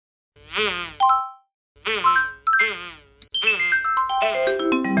Twirling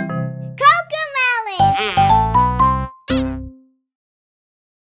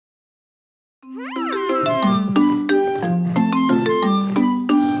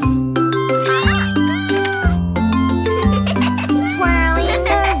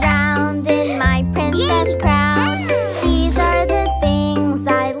around in my princess crown. These are the things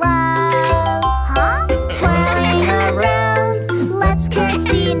I love. Twirling around, let's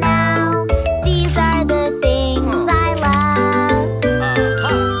curtsey now. These are the things I love.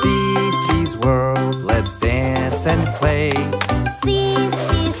 Cece's world, let's dance and play.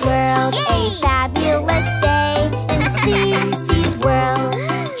 Cece's world, a fabulous day. In Cece's world,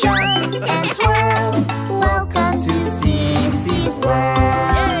 jump and twirl. Welcome to Cece's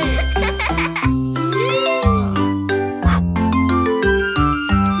world.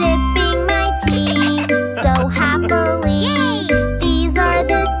 Sipping my tea so happily. These are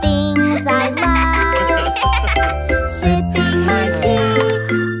the things I love. Sipping my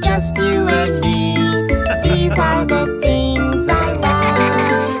tea, just you and me. These are the things I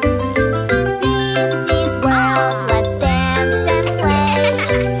love. Cece's world, let's dance and play.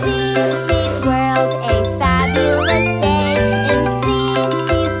 Cece's world, a fabulous day. In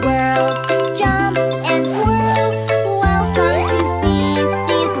Cece's world, jump and twirl. Welcome to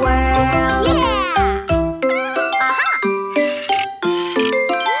Cece's world.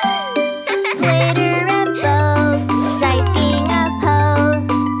 Glitter and bows, striking a pose.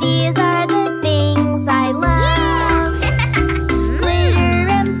 These are the things I love. Glitter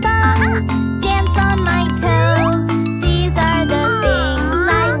and bows, dance on my toes. These are the things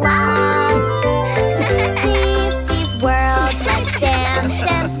I love. Cece's world, let's dance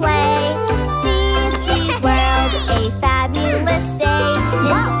and play. Cece's world, a fabulous day. In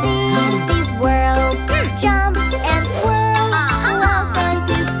Cece's world, jump and twirl. Welcome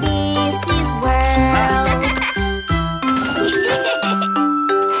to Cece's world.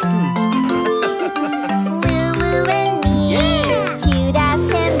 Lulu and me, cute as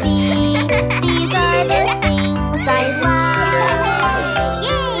can be. These are the things I love.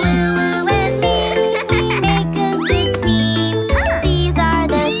 Lulu and me, we make a good team. These are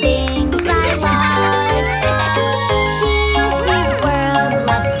the things I love. Cece's world,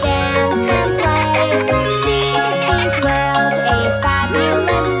 let's dance and play. Cece's world, a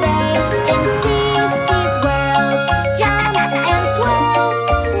fabulous day. In Cece's world, jump and twirl.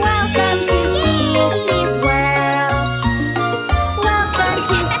 Welcome to Cece's world. Welcome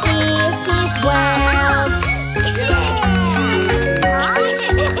to Cece's world.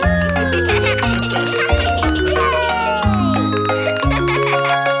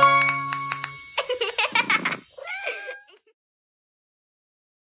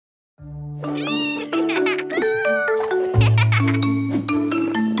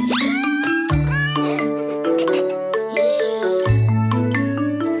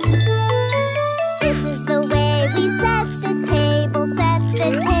 This is the way we set the table, set the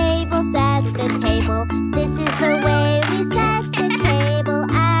table, set the table. This is the way we set the table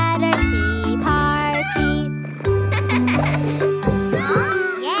at our tea party.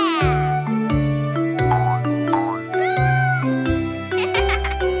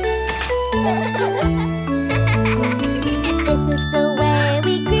 This is the way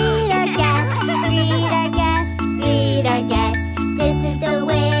we greet our guests, greet our guests, greet our guests. This is the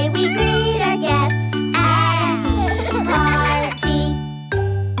way we greet our guests at our tea party.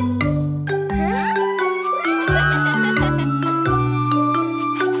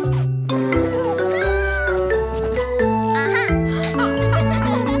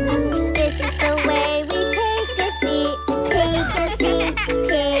 This is the way we take a seat, take a seat,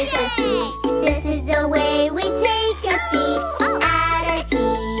 take a seat. This is the way we take a seat at our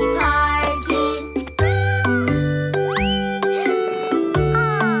tea party.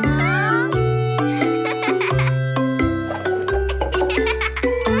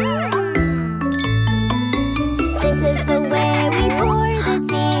 This is the way we pour the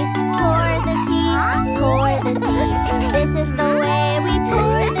tea, pour the tea, pour the tea. This is the way we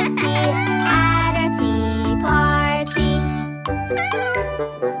pour the tea at our tea party.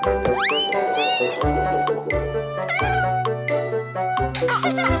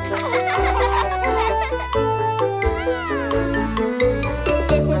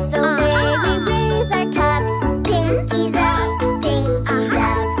 This is the way we raise our cups, pinkies up, pinkies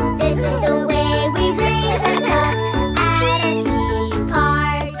up. This is the way we raise our cups at our tea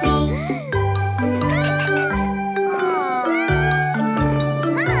party.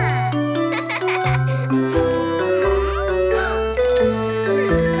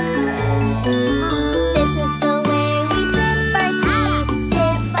 This is the way we sip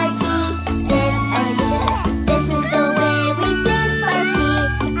our tea,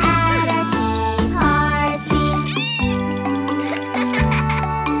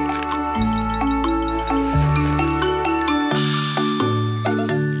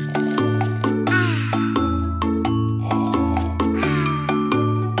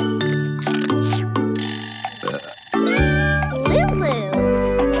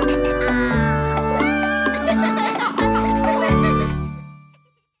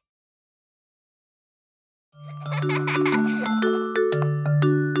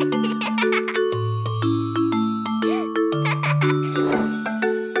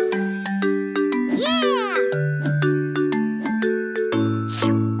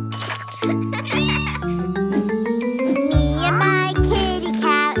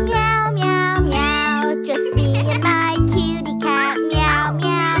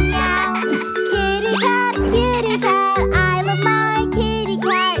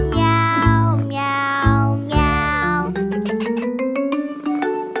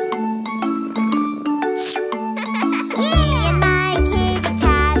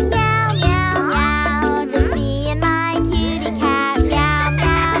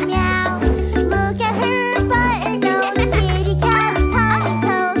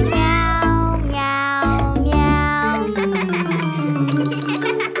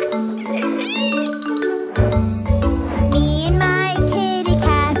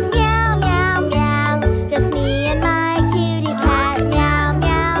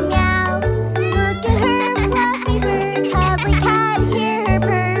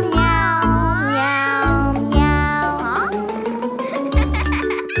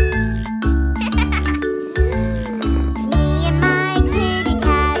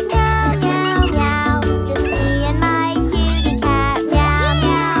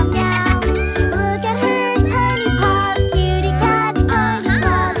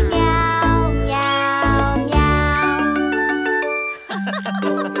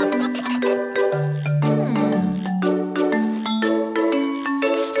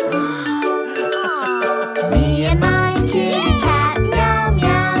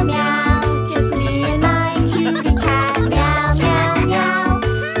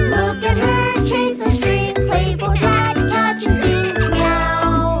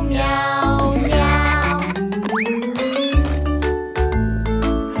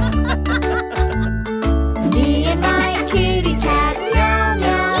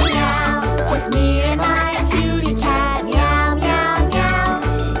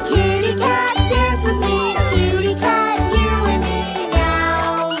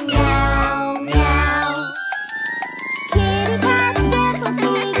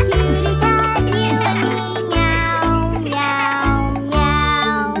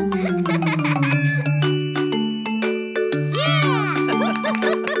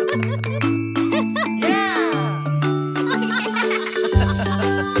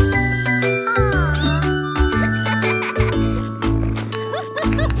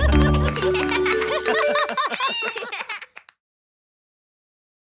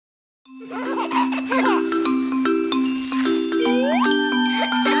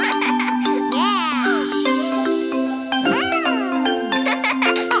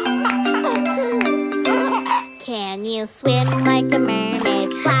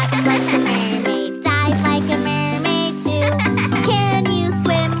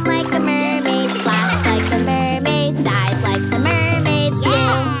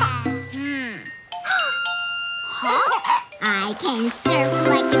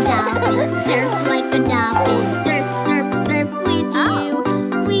 like a dolphin, surf like a dolphin. Surf, surf, surf with you.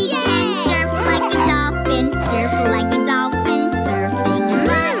 We can surf like a dolphin, surf like a dolphin. Surfing is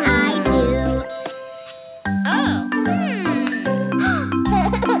what I do.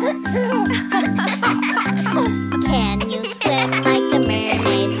 Can you swim like a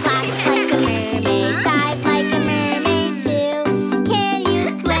mermaid, splash like a mermaid, dive like a mermaid too? Can you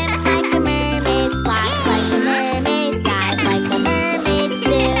swim like a mermaid, splash like a mermaid, dive like a mermaid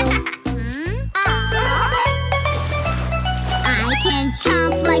too? I can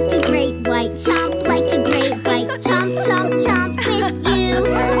chomp like a great white, chomp like a great white, chomp, chomp, chomp with you.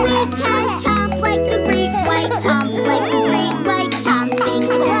 We can chomp like a great white, chomp like a great white, chomping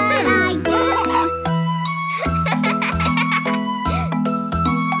is what I do.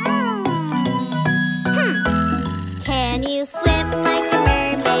 Can you swim like a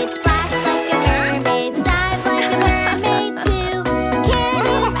mermaid, splash like a mermaid, dive like a mermaid too? Can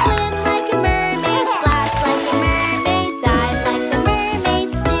you swim like a mermaid, splash like a mermaid, dive like the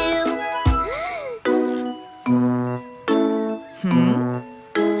mermaids do?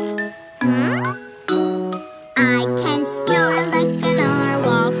 I can snore like a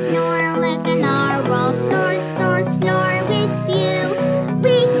narwhal, snore like a narwhal, snore, snore, snore with you.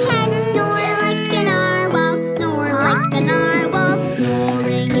 We can snore like a narwhal, snore like a narwhal.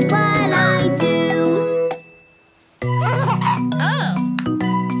 Snoring is what I do.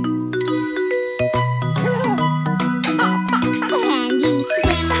 Can you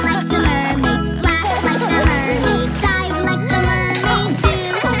swim like a mermaid, splash like a mermaid, dive like a mermaid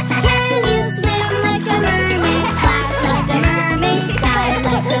too? Can you swim like a mermaid, splash like a mermaid, dive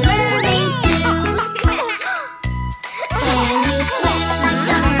like the mermaids do? Can you swim like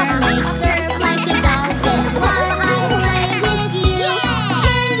a mermaid, surf like a dolphin while I play with you?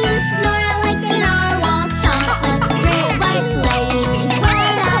 Can you snore like a narwhal, chomp like a great white, playing is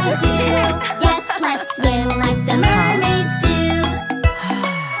what I do? Yes, let's swim like the mermaids do.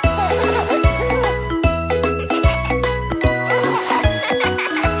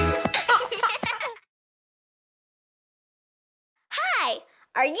 Hi,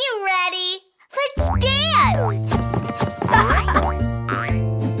 are you ready? Let's dance!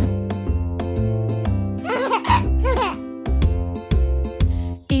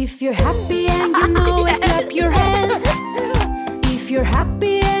 If you're happy and you know it, clap your hands. If you're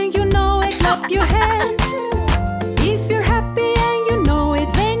happy and you know it, clap your hands. If you're happy and you know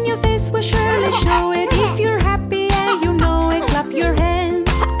it, then your face will surely show it. If you're happy and you know it, clap your hands.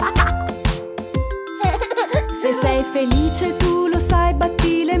 Se sei felice tu lo sai,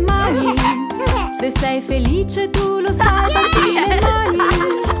 batti le mani. Se sei felice tu lo sai, batti le mani.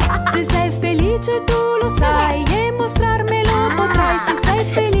 Se sei felice tu lo sai e mostrarmelo potrai. Se sei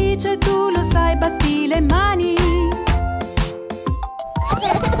felice tu lo sai, batti le mani.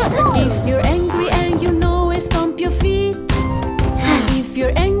 If you're angry and you know it, stomp your feet. If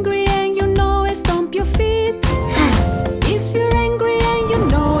you're angry and you know it, stomp your feet. If you're angry and you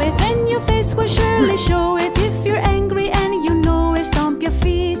know it, then your face will surely show it. If you're angry and you know it, stomp your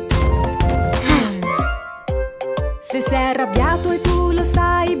feet. Se sei arrabbiato e tu lo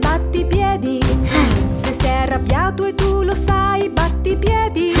sai, batti i piedi. Se sei arrabbiato e tu lo sai, batti i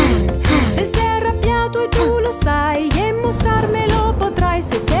piedi. Se sei arrabbiato e tu lo sai e mostrarmelo potrai.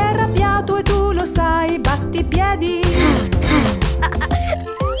 Se sei arrabbiato e tu lo sai, batti i piedi.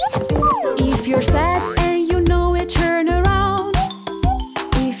 If you're sad and you know it, turn around.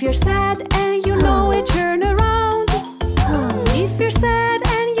 If you're sad and you know it, turn around. If you're sad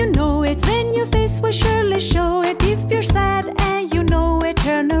and you know it, then your face will surely show it. If you're sad and you know it,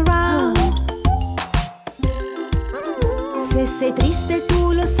 turn around. Se sei triste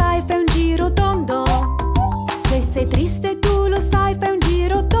tu lo sai, fai un giro tondo. Se sei triste tu lo sai, fai un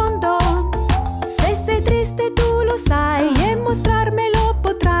giro tondo. Se sei triste tu lo sai e mostrarmelo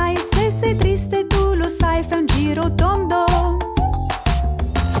potrai. Se sei triste tu lo sai, fai un giro tondo.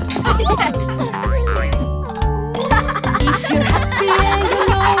 If you're happy and you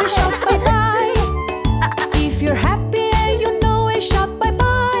know it, shout bye-bye. If you're happy and you know it, shout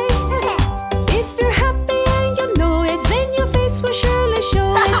bye-bye. If you're happy and you know it, then your face will surely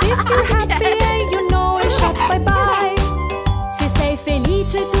show it. If you're happy and you know it, shout bye-bye. Se sei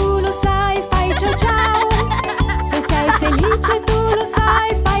felice tu lo sai, fai ciao ciao. Se sei felice tu lo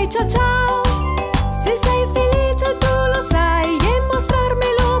sai, fai ciao ciao. Se sei felice tu lo sai e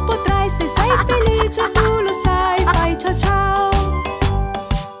mostrarmelo potrai. Se sei felice tu lo sai, fai ciao ciao.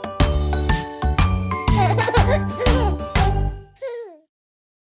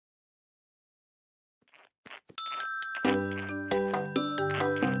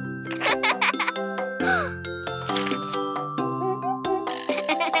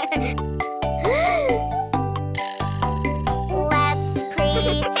 Let's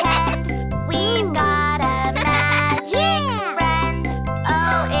pretend we've got a magic friend.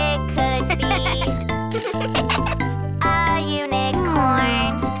 Oh, it could be a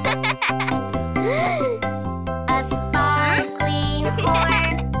unicorn. A sparkly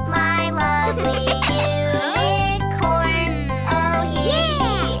horn, my lovely unicorn. Oh, here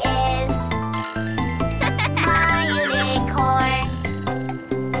she is, my unicorn.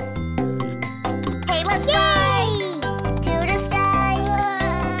 Hey, let's fly to the sky.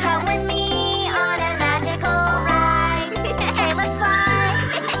 Come with me on a magical ride. Hey, let's fly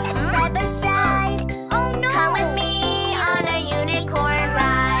side by side. Oh no! Come with me on a unicorn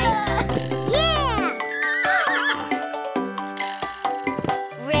ride. Yeah!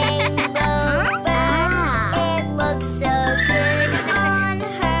 Rainbow bird, it looks so good on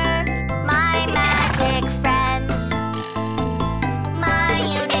her. My magic friend, my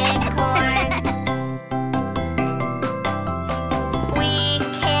unicorn. We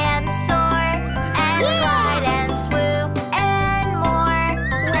can soar and glide and swoop and more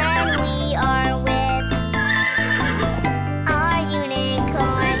when we are with our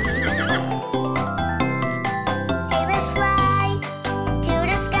unicorns. Hey, let's fly to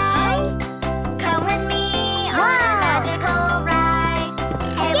the sky. Come with me on a magical ride.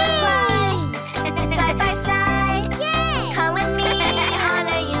 Hey, let's fly side by side. Come with me on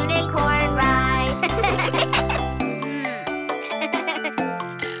a unicorn ride.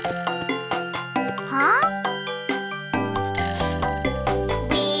 Huh?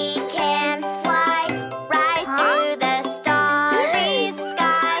 We can fly right through the starry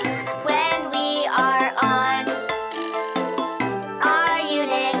sky when we are on our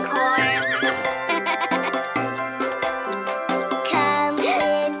unicorns. Come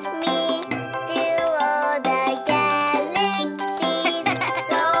with me through all the galaxies,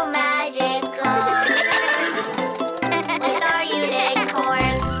 so magical with our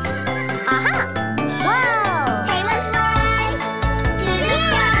unicorns. Whoa! Hey, let's fly to the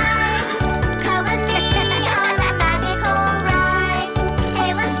sky. Come with me on a magical ride.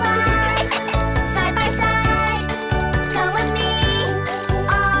 Hey, let's fly side by side. Come with me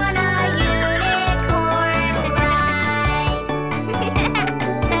on a unicorn ride.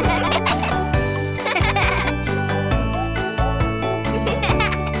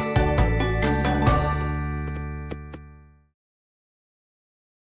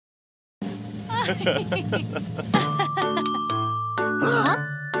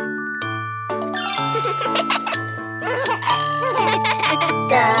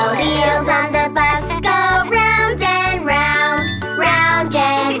 The wheels on the bus go round and round, round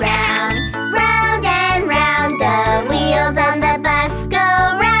and round, round and round. The wheels on the bus go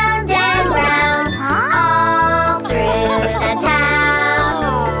round and round, all through the town.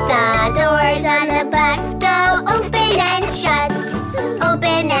 The doors on the bus go open and shut,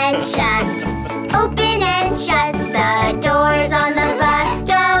 open and shut, open and shut. The doors on the bus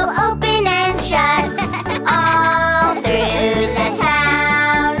go open and shut, all through the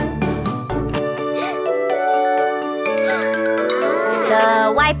town. The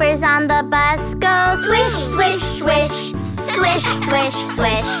wipers on the bus go swish, swish, swish, swish, swish,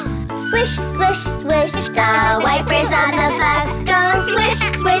 swish, swish, swish, swish. The wipers on the bus go swish,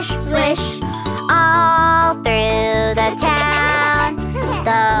 swish, swish, all through the town.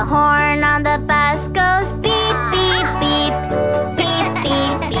 The horn on the bus goes beep, beep, beep, beep,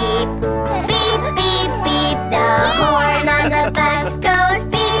 beep, beep, beep, beep, beep. The horn on the bus goes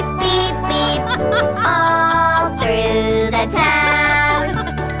beep, beep, beep, all through the town.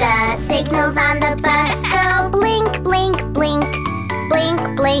 The signals on the bus go blink, blink, blink, blink,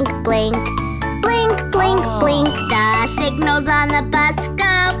 blink, blink, blink, blink, blink. The signals on the bus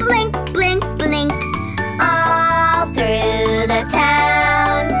go blink, blink, blink, all through the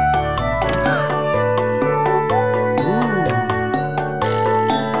town.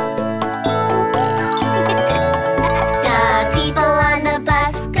 The people on the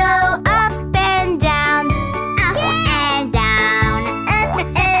bus go up and down, up and down, up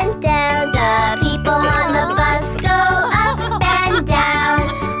and down. The people on the bus go up and down,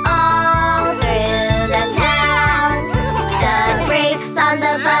 all through the town. The brakes on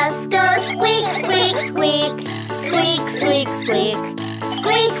the bus go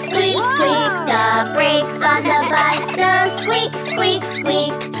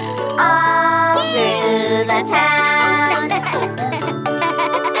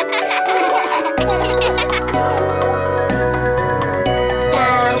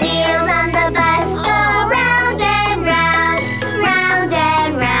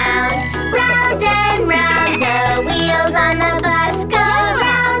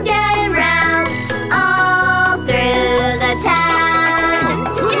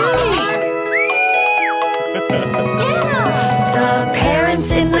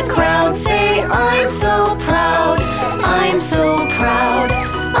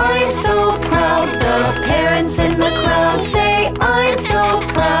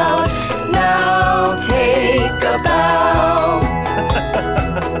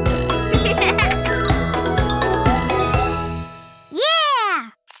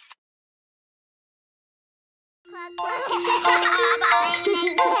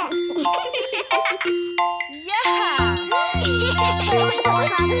Old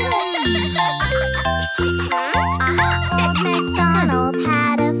MacDonald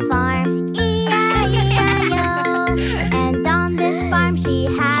had a farm, E-I-E-I-O. And on this farm she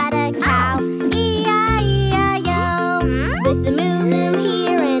had a cow, E-I-E-I-O. With a moo-moo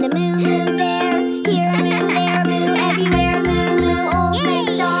here and a moo-moo there, here a moo, there a moo, everywhere moo-moo. Old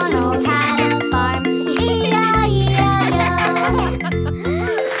MacDonald had a farm, E-I-E-I-O.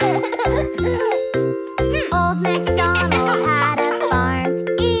 Old MacDonald had a farm,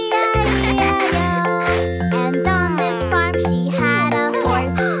 E-I-E-I-O. And on this farm she had a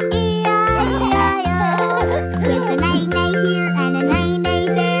horse, E-I-E-I-O. With a neigh-neigh here and a neigh-neigh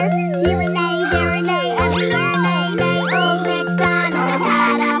there, here a neigh, there a neigh, everywhere neigh-neigh. Old MacDonald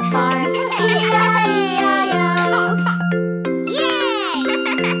had a farm, E-I-E-I-O. Yay!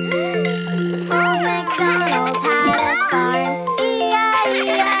 Old MacDonald had a farm,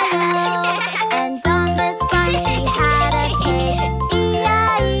 E-I-E-I-O. And on this farm she had a pig,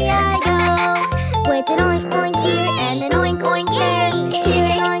 E-I-E-I-O. With an oink oink here and an oink oink there, here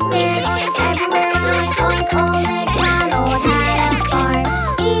an oink, there an oink, everywhere an oink oink. Old MacDonald had a farm,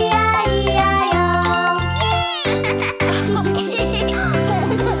 E-I-E-I-O.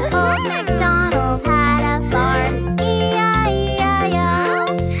 Old MacDonald had a farm, E-I-E-I-O.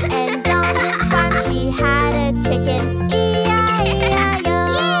 And on this farm she had a chicken, E-I-E-I-O.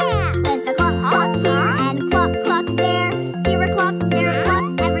 With a cluck cluck here and cluck cluck there, here a cluck, there a cluck,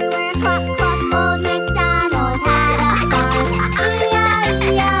 everywhere a cluck cluck. Old MacDonald had a farm,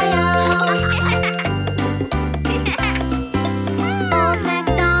 E-I-E-I-O. Old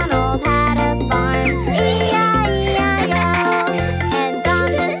MacDonald had a farm, E-I-E-I-O. And on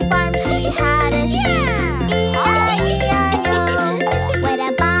this farm she had a sheep, E-I-E-I-O. With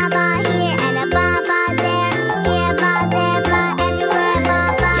a baba here and a baba there, here a ba, there ba, everywhere a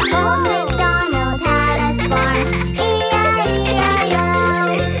baba. Old MacDonald had a farm, E-I-E-I-O.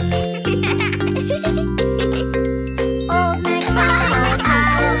 Old MacDonald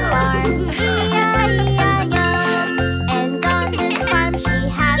had a farm, E-I-E-I-O. And on this farm she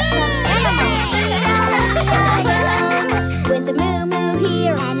had some animals, E-I-E-I-O. With a moo-moo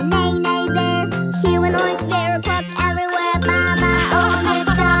here and a neigh-neigh there, here an oink, there a cluck, everywhere a baba. Old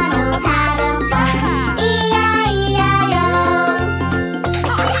MacDonald had a farm, E-I-E-I-O.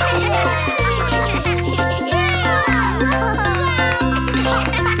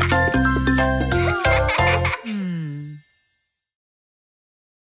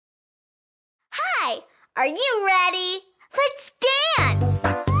 Hi, are you ready? Let's dance!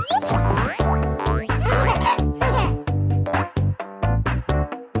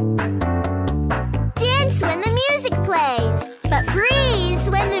 Dance when the music plays, but freeze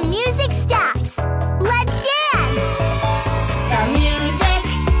when the music stops. Let's dance! The music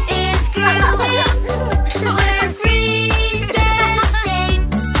is grooving. We're freeze dancing.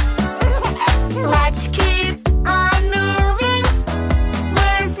 Let's keep on moving.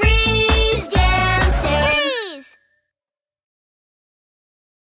 We're freeze dancing. Freeze!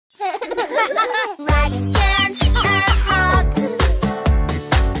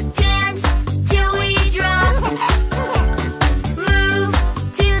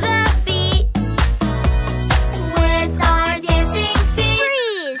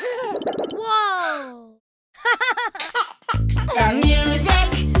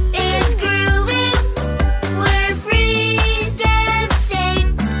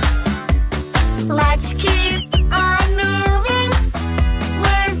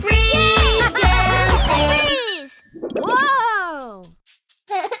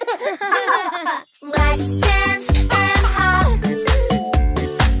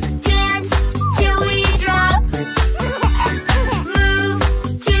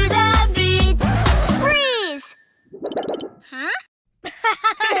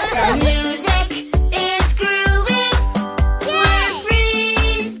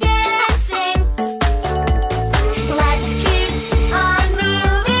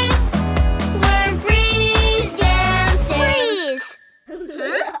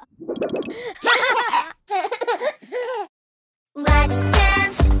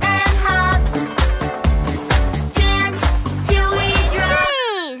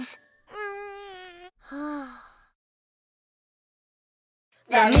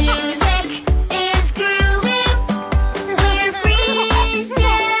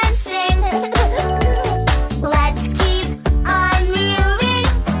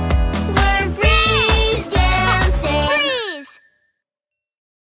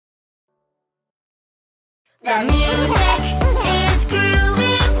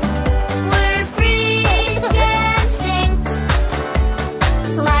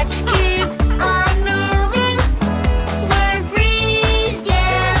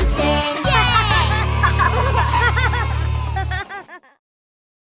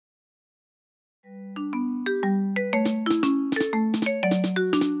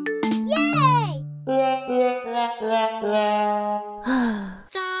 The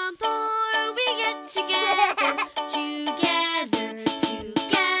more we get together,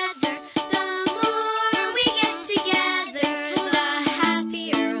 the more we get together, the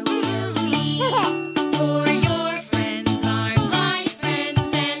happier we'll be. For your friends are my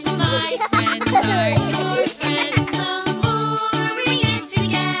friends, and my friends are your friends. The more we get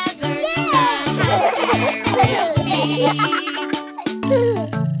together, the happier we'll be.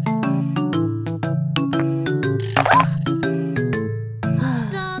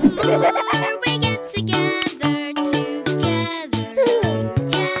 The more we get together,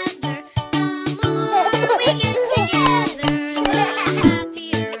 the more we get together, the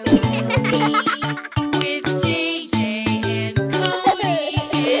happier we'll be. With JJ and Cody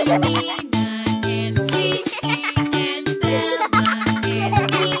and Nina and Cece and Bella and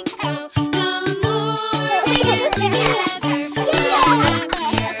Nico, the more we get together, the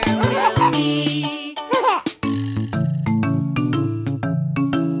happier we'll be.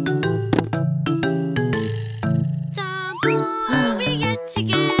 The more we get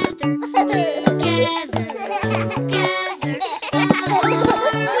together, the more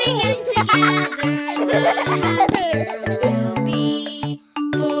we get together, the happier we'll be.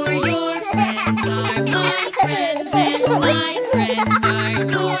 For your friends are my friends, and my friends are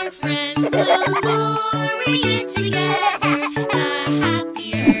your friends. The more we get together, the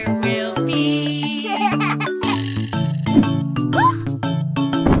happier we'll be.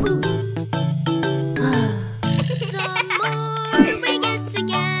 The more we get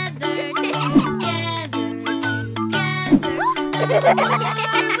together, the more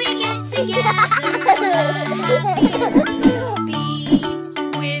we get together, the happier we'll be.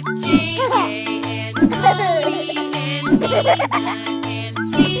 With JJ and Cody and Nina and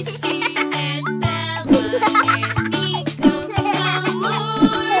Cece and Bella and Nico, the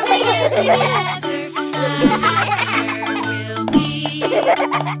more we get together, the happier we'll be.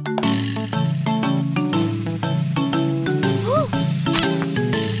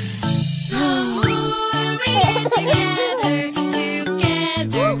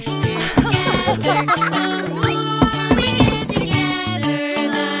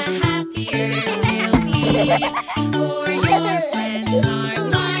 For your friends are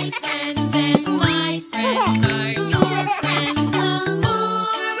my friends, and my friends are your friends. The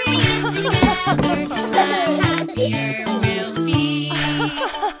more we get together, the happier we'll be.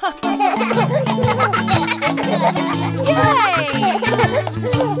 Yay!